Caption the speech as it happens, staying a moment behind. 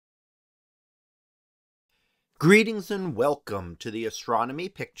Greetings and welcome to the Astronomy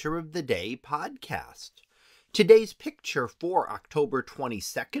Picture of the Day podcast. Today's picture for October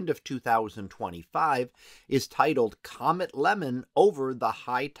 22nd of 2025 is titled Comet Lemmon over the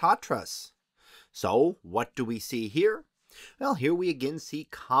high Tatras. So, what do we see here? Well, here we again see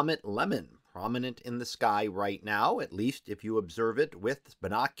Comet Lemmon, prominent in the sky right now, at least if you observe it with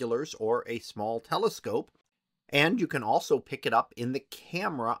binoculars or a small telescope. And you can also pick it up in the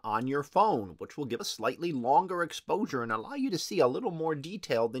camera on your phone, which will give a slightly longer exposure and allow you to see a little more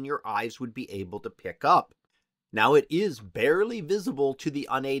detail than your eyes would be able to pick up. Now, it is barely visible to the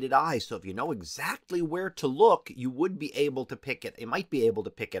unaided eye, so if you know exactly where to look, you would be able to pick it. You might be able to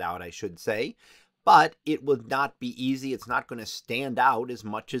pick it out, I should say, but it would not be easy. It's not going to stand out as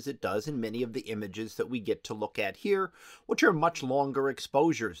much as it does in many of the images that we get to look at here, which are much longer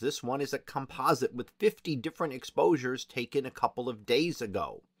exposures. This one is a composite with 50 different exposures taken a couple of days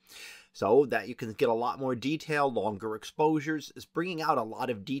ago. So that you can get a lot more detail, longer exposures, is bringing out a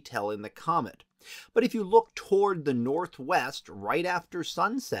lot of detail in the comet. But if you look toward the northwest right after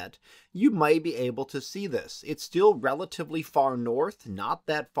sunset, you may be able to see this. It's still relatively far north, not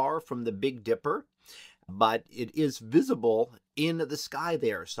that far from the Big Dipper, but it is visible in the sky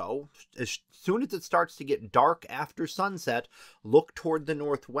there. So as soon as it starts to get dark after sunset, look toward the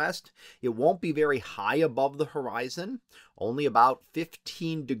northwest. It won't be very high above the horizon, only about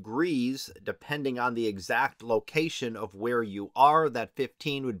 15 degrees, depending on the exact location of where you are. That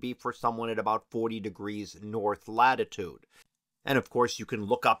 15 would be for someone at about 40 degrees north latitude. And of course, you can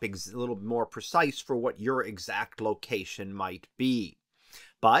look up a little more precise for what your exact location might be.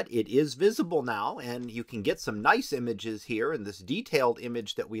 But it is visible now, and you can get some nice images here in this detailed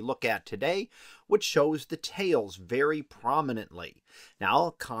image that we look at today, which shows the tails very prominently.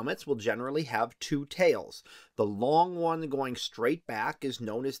 Now, comets will generally have two tails. The long one going straight back is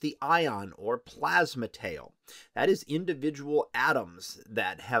known as the ion or plasma tail. That is individual atoms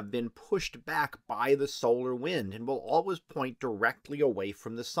that have been pushed back by the solar wind and will always point directly away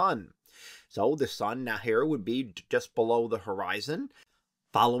from the sun. So the sun now here would be just below the horizon,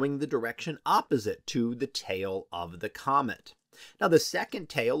 following the direction opposite to the tail of the comet. Now, the second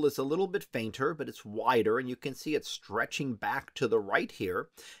tail is a little bit fainter, but it's wider, and you can see it stretching back to the right here,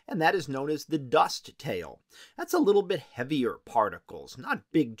 and that is known as the dust tail. That's a little bit heavier particles, not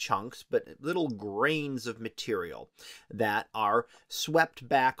big chunks, but little grains of material that are swept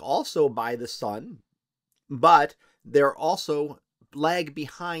back also by the sun, but they're also lag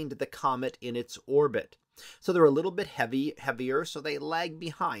behind the comet in its orbit. So they're a little bit heavier, so they lag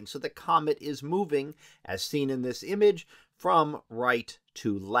behind. So the comet is moving, as seen in this image, from right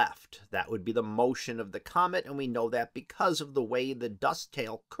to left. That would be the motion of the comet, and we know that because of the way the dust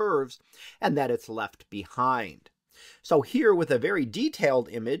tail curves and that it's left behind. So here with a very detailed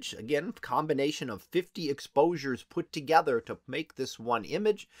image, again, combination of 50 exposures put together to make this one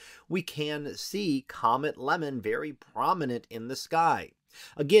image, we can see Comet Lemmon very prominent in the sky.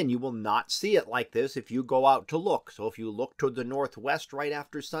 Again, you will not see it like this if you go out to look. So if you look toward the northwest right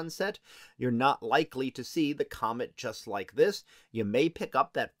after sunset, you're not likely to see the comet just like this. You may pick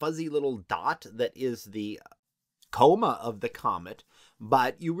up that fuzzy little dot that is the coma of the comet,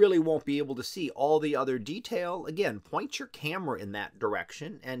 but you really won't be able to see all the other detail. Again, point your camera in that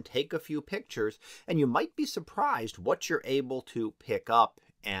direction and take a few pictures, and you might be surprised what you're able to pick up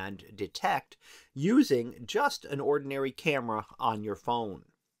and detect using just an ordinary camera on your phone.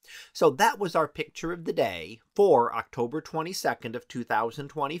 So that was our picture of the day for October 22nd of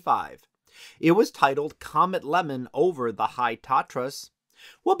 2025. It was titled Comet Lemmon over the high Tatras.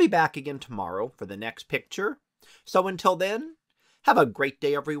 We'll be back again tomorrow for the next picture. So until then, have a great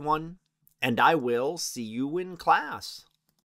day, everyone, and I will see you in class.